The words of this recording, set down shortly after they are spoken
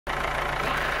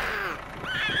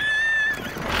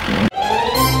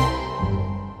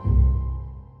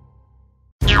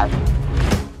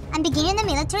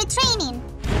military training.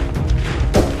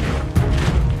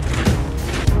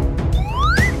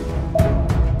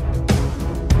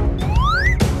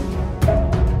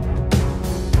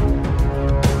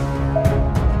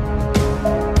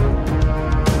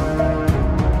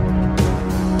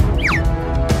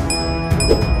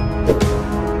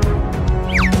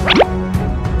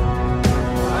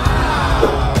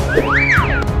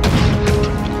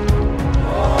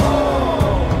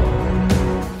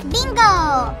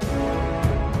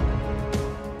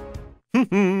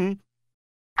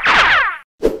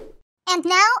 And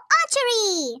now,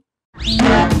 archery!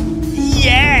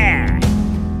 Yeah!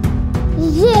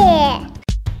 Yeah!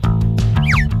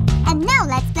 And now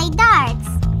let's play darts!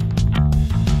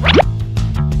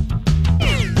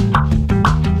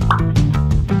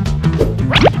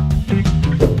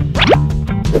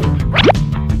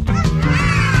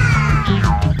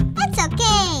 That's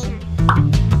okay!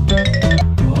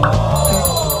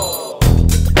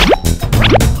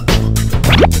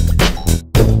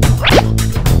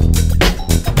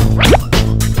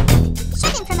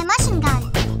 Shooting from a machine gun.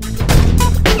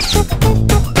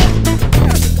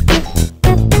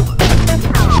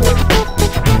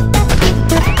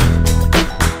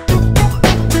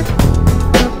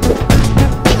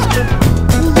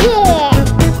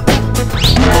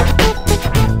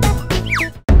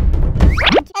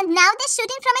 And now they're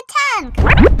shooting from a tank.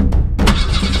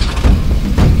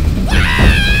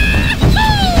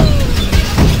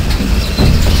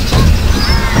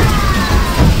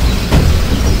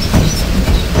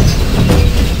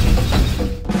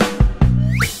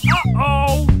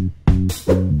 Uh-oh!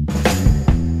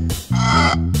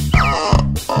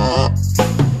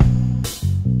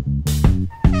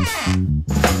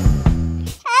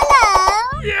 Hello!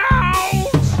 Yow!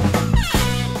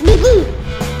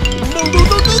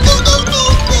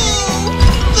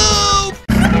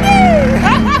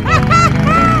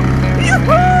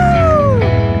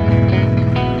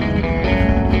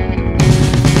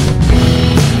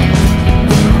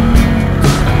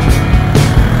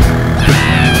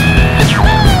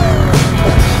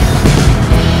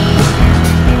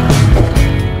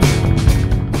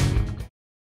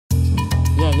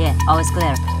 Yeah, all is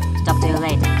clear. Talk to you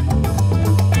later.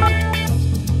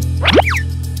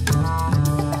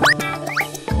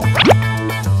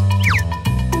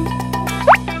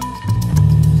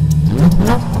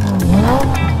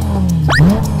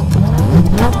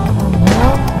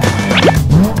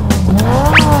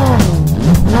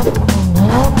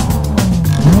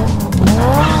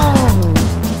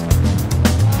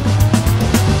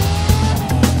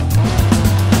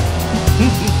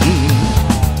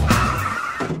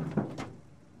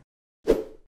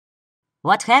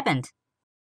 What happened?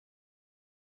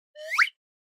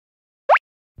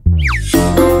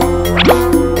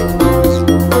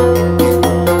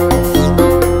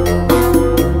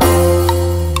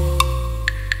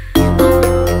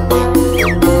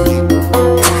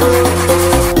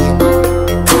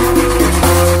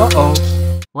 Uh-oh.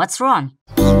 What's wrong?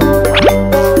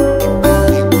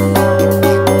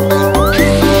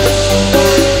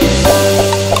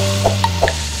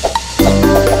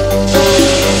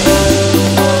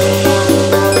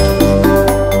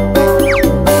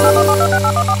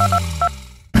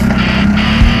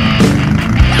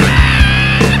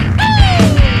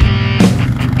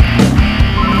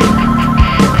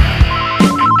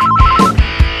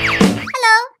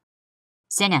 Hello?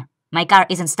 Senya, my car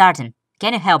isn't starting.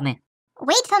 Can you help me?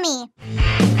 Wait for me.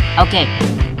 Okay.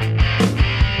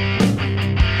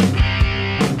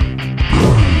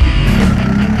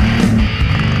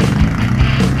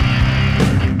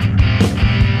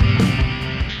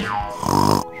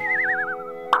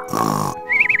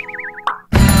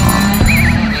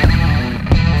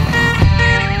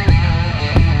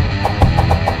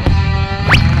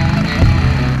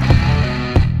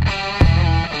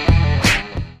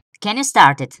 Can you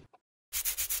start it?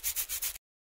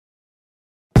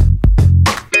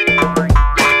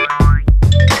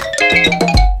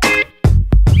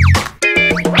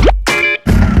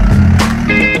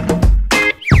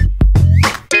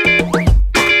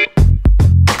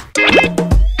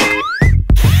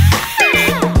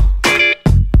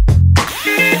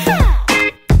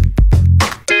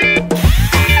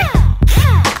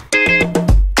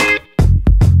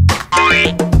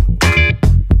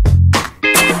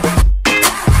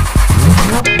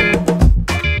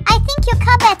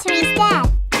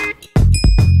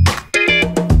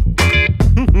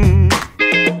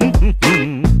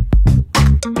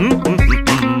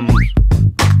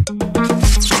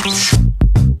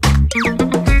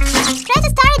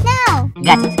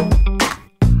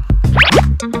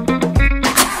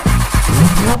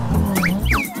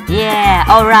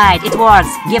 Alright, it works.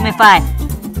 Give me 5.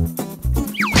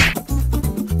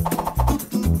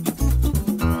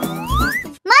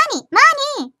 Money!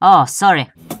 Money! Oh, sorry.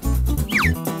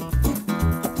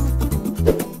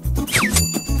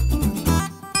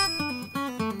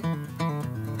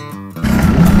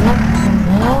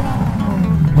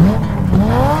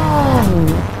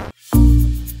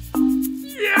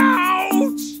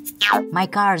 My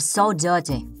car is so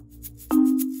dirty.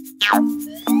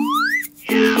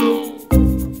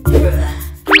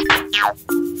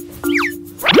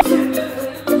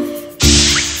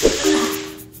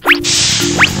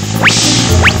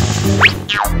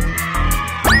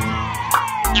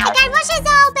 The car wash is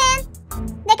open!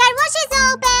 The car wash is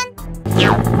open!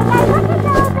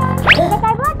 The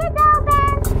car wash is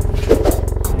open!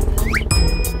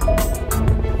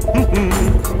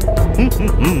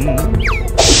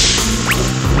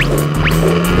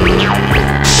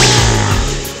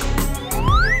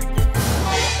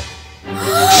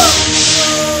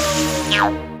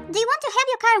 Do you want to have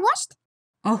your car washed?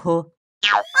 Uh-huh.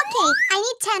 Okay, I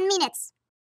need 10 minutes.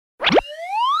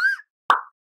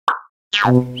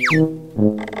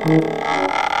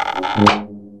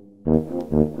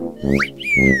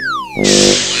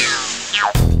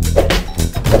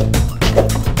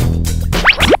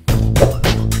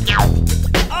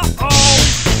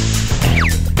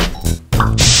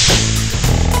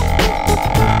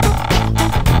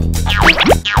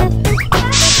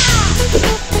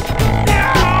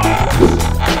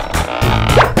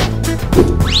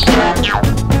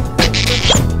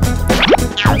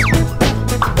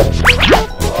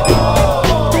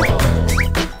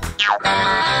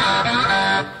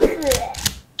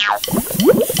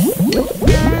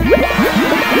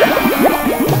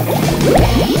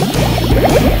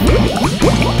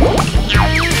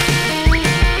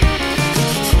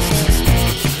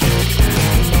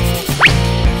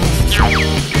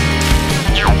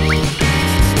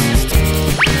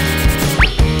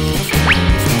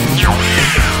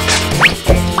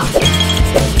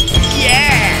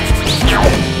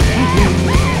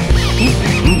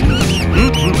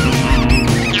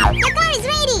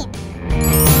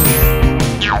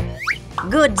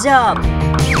 Good job!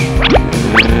 Hey,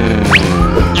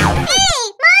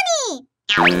 money!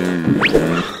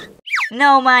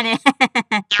 No money!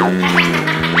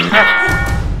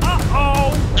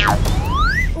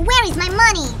 Where is my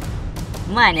money?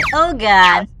 Money, oh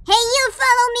god! Hey, you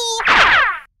follow me!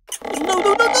 No,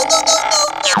 no, no, no, no, no,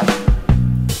 no!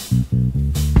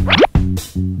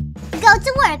 Go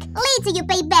to work. Later you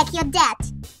pay back your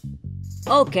debt.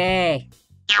 Okay.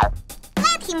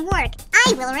 Let him work.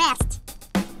 I will rest.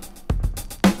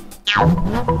 You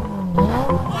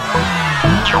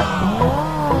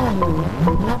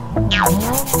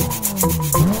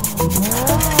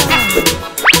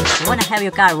wanna have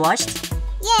your car washed?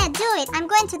 Yeah, do it. I'm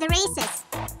going to the races.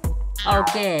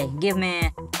 Okay, give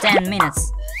me 10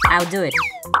 minutes. I'll do it.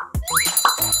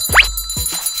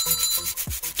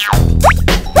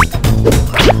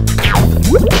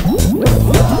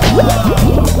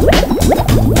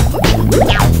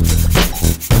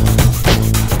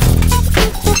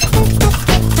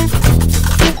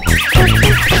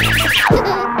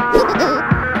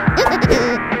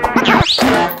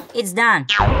 It's done.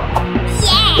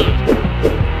 Yeah!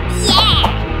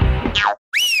 Yeah!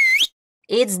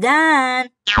 It's done.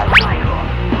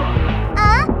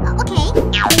 Okay.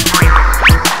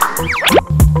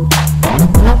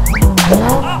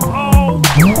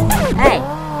 Hey,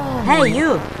 hey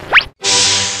you.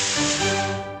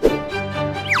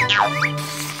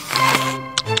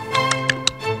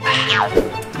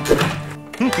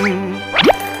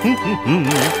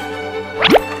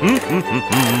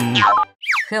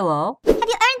 Hello? Have you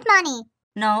earned money?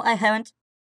 No, I haven't.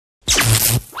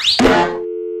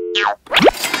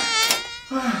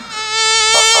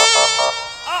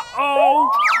 Uh-oh!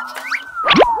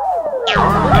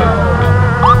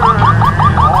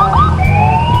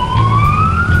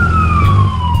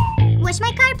 Wash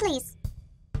my car, please.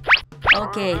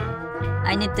 Okay,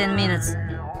 I need 10 minutes.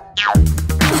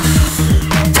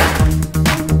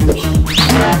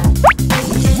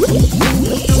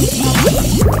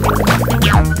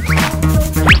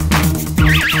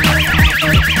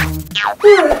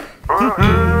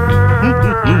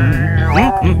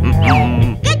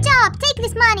 Good job. Take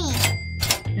this money.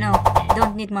 No,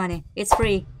 don't need money. It's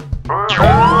free.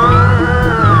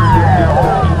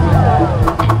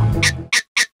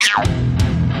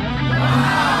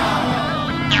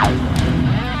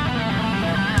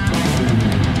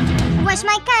 Wash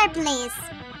my car, please.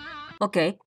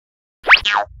 Okay.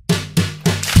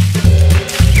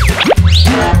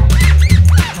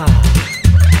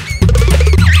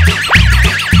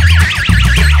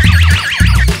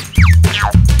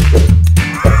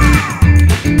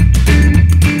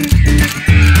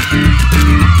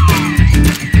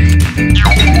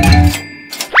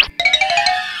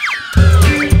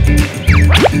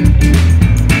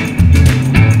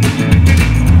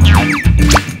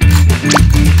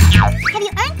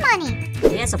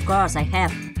 Yes, of course, I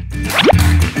have.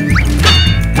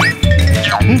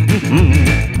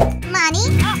 Money?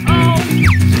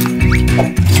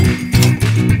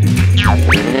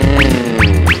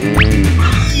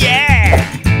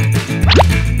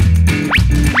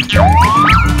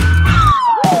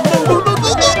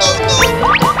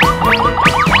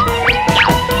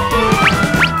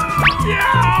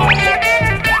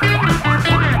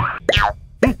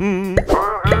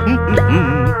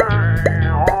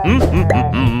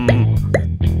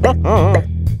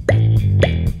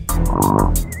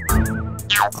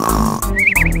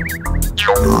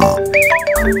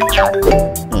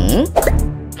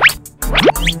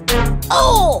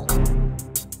 Oh!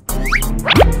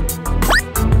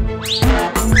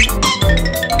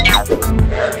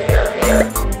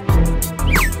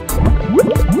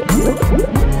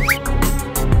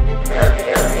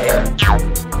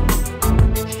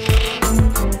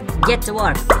 Get to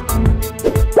work.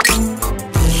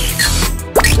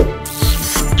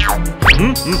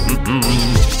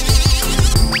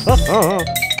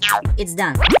 It's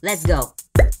done. Let's go.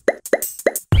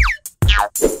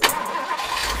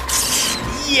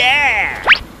 Yeah!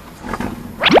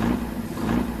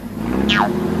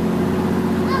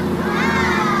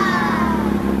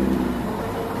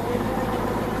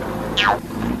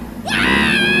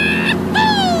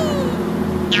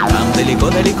 Там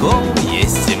далеко-далеко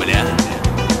есть земля.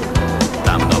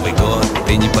 Там Новый год,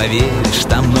 ты не поверишь,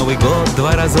 там Новый год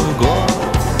 2 раза в год.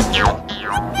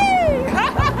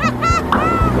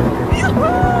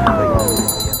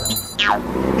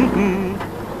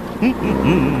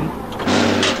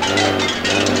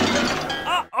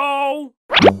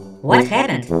 What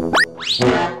happened?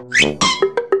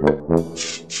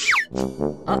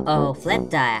 Uh-oh, flat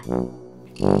tire.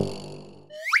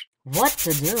 What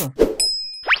to do?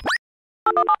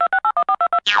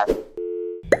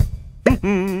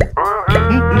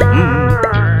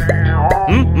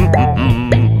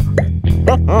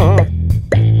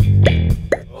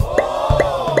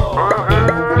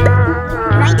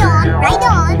 Right on, right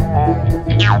on.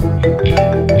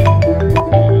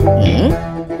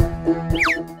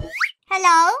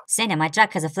 Hello? Senya, my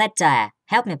truck has a flat tire.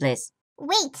 Help me, please.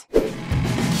 Wait.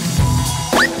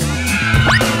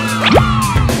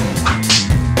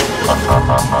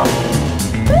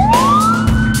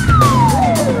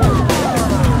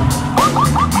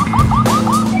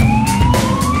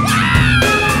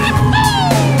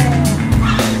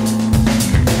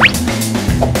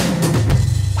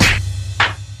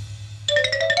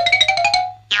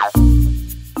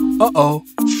 Uh-oh.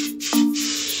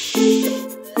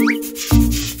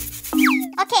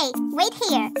 Okay, wait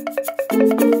here.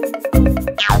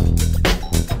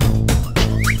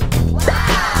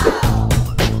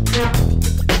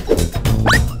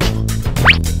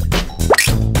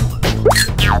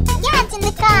 Yeah, it's in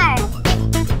the car.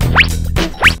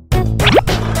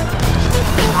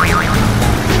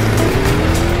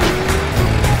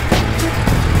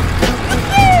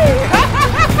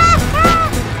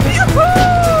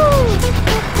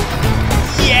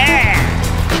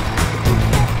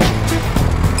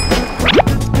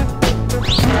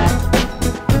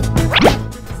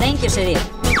 Thank you, Sheriff.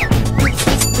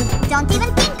 Don't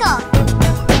even tinkle.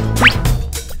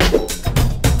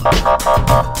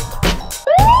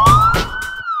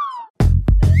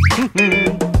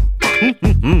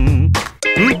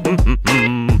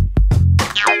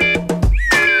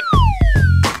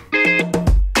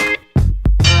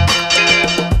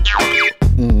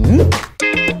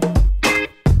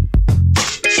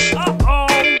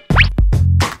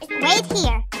 Wait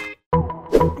here.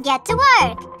 Get to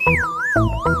work.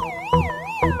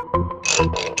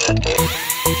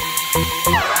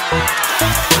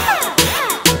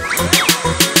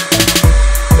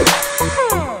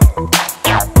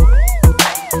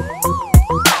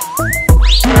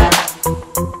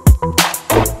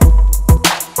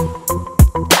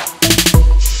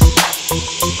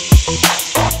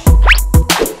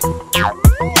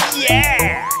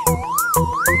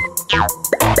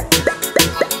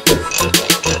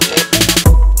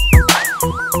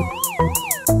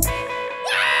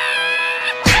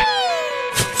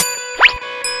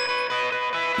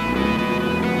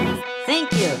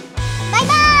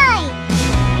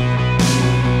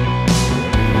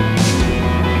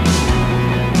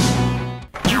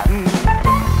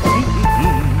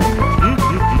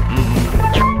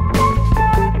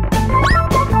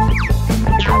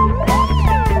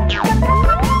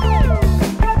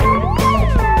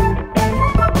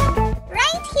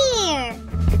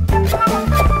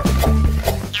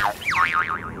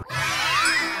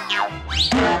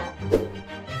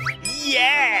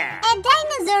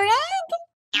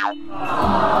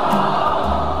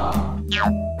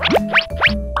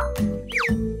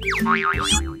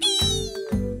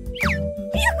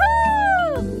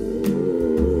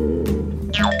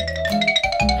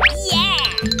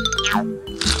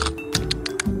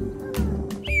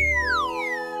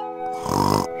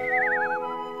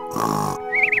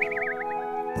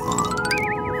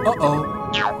 Uh-oh.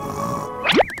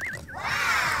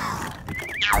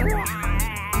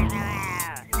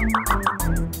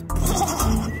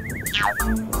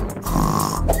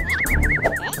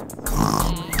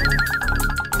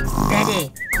 Daddy.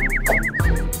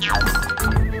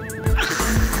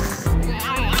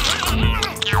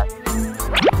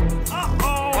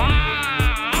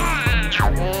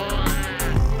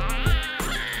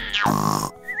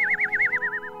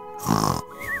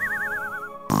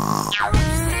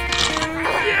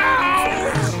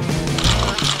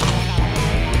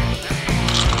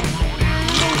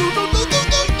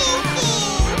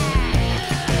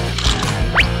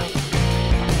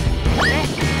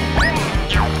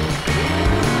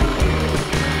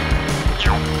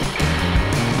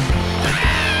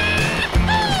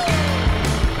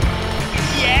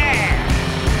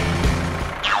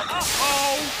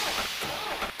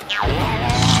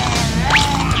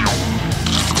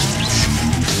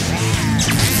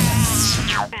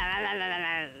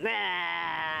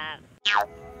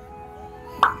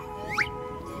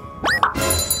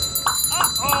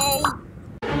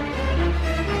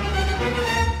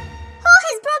 Who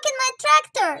has broken my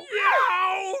tractor?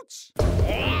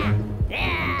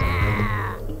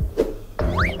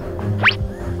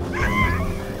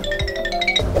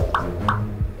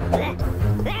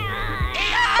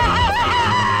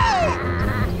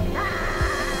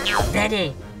 Daddy.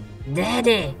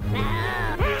 Daddy.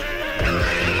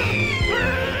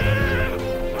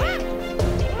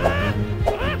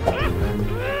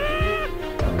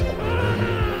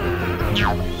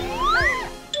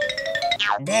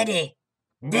 Daddy.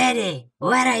 Daddy.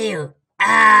 Where are you?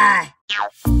 Ah!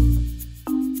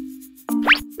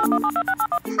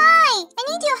 Hi, I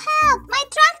need your help. My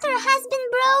tractor has been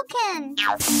broken.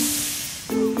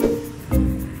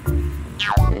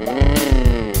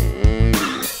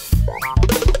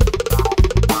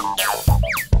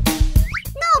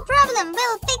 No problem,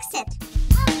 we'll fix it.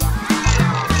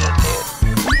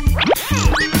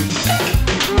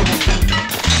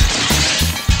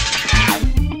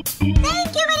 Thank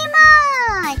you very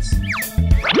much.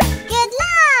 Good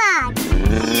luck.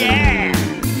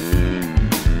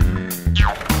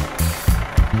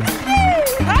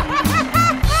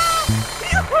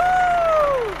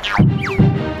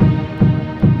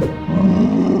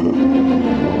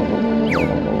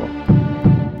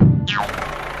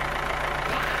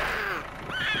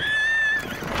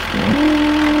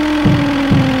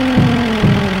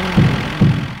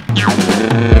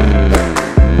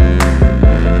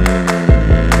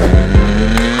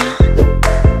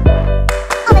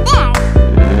 Over there.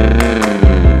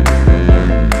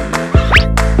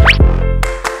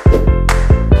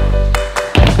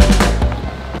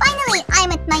 Finally,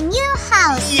 I'm at my new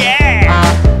house. Wow.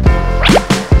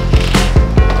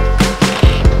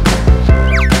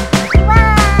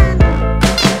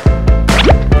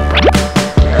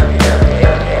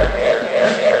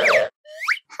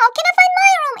 How can I find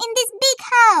my room in this big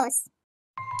house?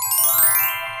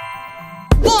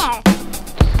 There.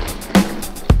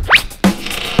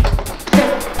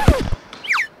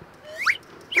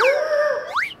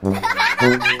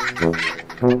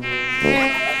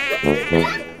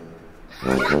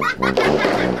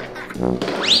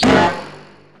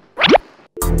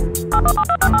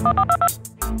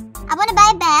 I want to buy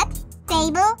a bed,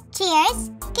 table, chairs,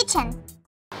 kitchen.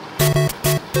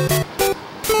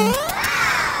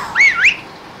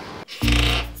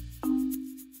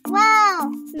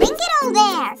 Wow, bring it all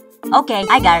there. Okay,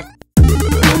 I got it.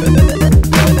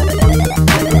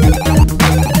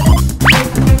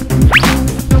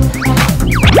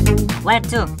 Where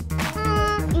to?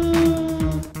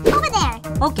 Over there.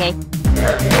 Okay.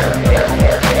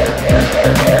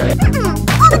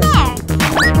 Over there.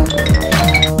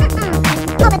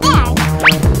 Over there.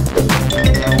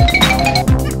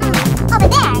 Over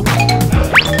there.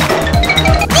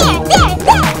 There, there, there,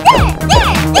 there,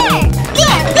 there, there,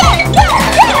 there, there,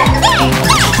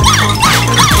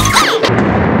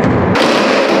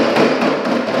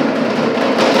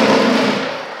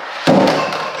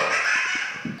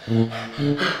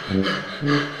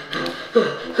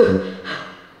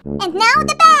 And now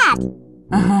the bed.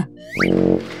 Uh-huh.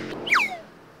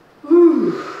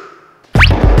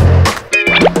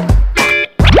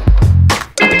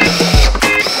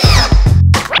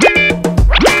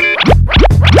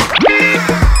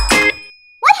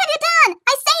 What have you done?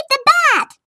 I saved the bed.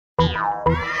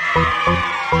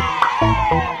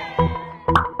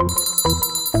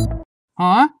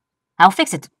 I'll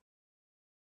fix it.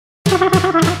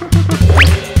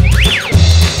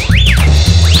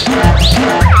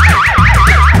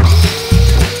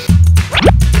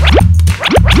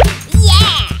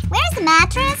 Yeah! Where's the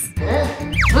mattress?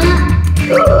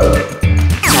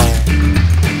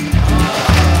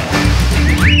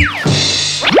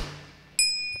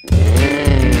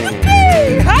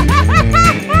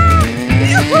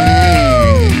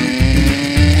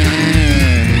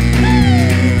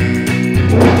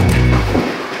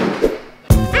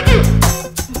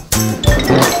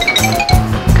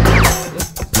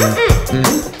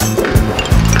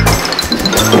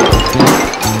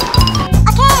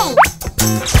 Okay.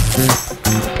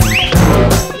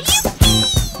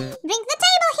 Bring the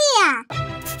table here.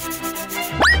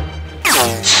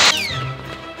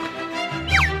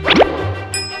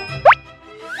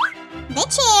 The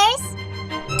chairs.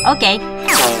 Okay.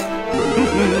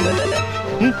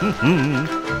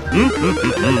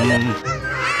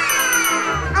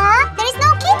 There is no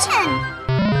kitchen.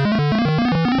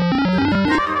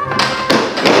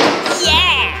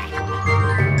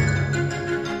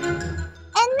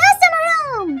 And no summer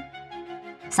room.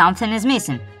 Something is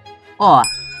missing. Or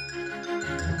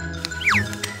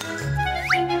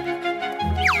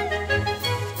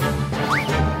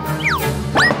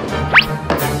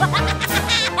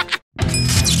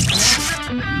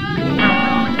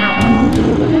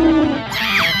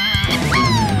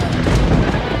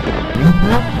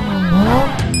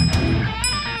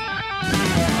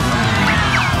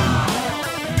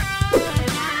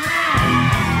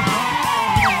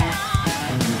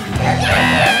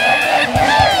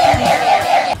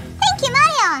Thank you,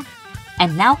 Mario.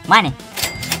 and now money.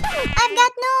 I've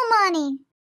got no money.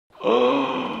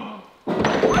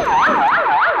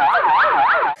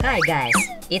 Hi guys,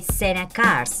 it's Senya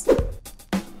cars.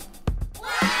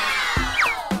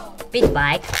 Big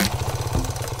bike,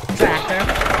 tractor,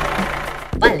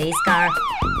 police car,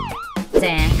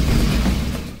 tank,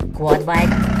 quad bike,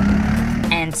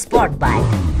 and sport bike.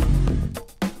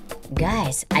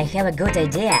 Guys, I have a good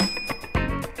idea.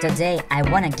 Today I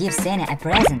wanna give Senya a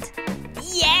present.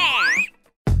 Yeah!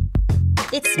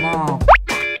 It's small.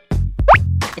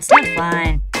 It's not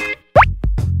fun.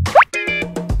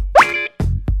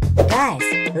 Guys,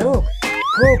 look!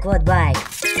 Cool quad bike.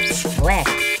 Black,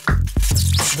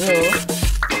 blue,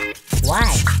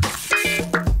 white,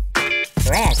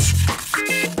 red.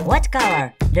 What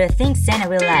color do you think Senya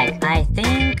will like? I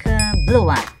think blue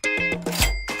one.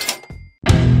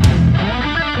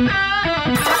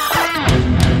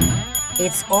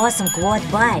 It's awesome quad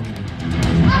bike.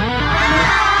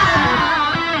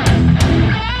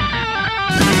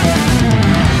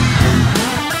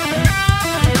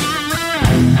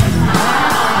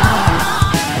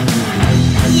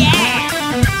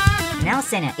 Now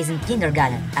Senya is in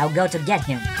kindergarten. I'll go to get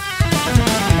him.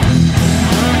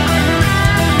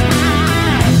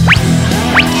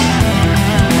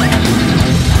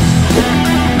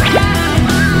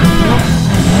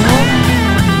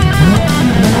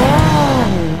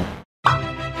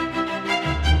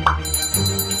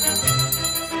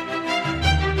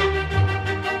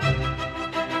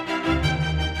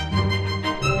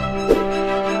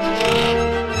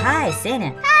 Hi,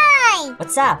 Senya. Hi!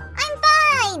 What's up? I'm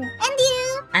fine. And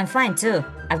you? I'm fine too.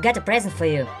 I've got a present for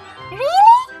you.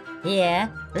 Really? Yeah,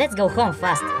 let's go home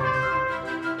fast.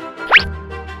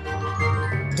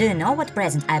 Do you know what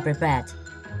present I prepared?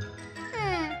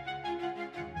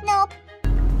 Nope.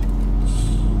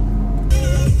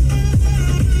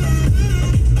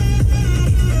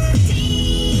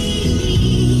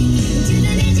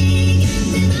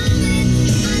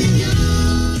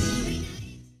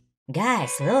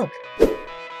 Guys, look!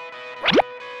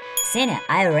 Senya,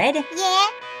 are you ready? Yeah?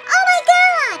 Oh my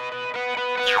god!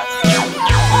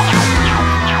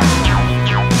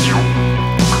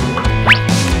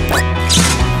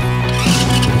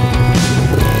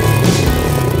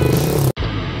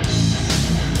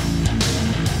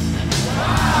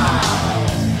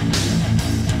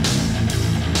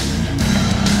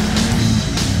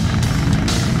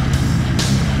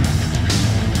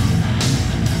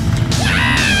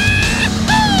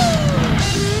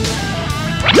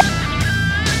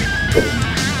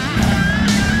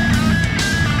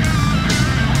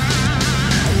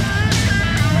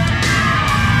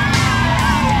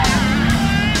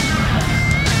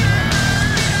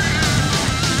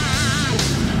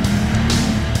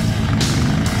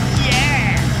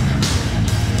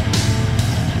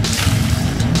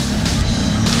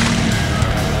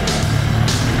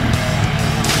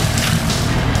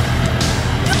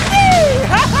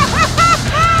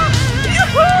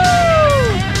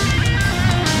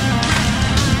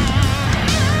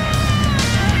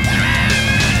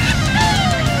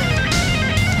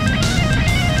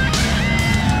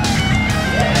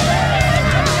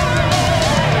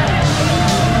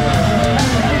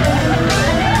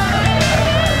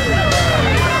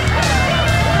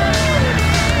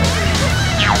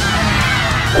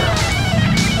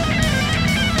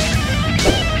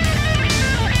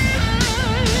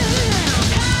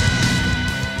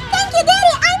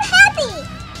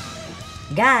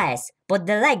 Guys, put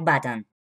the like button.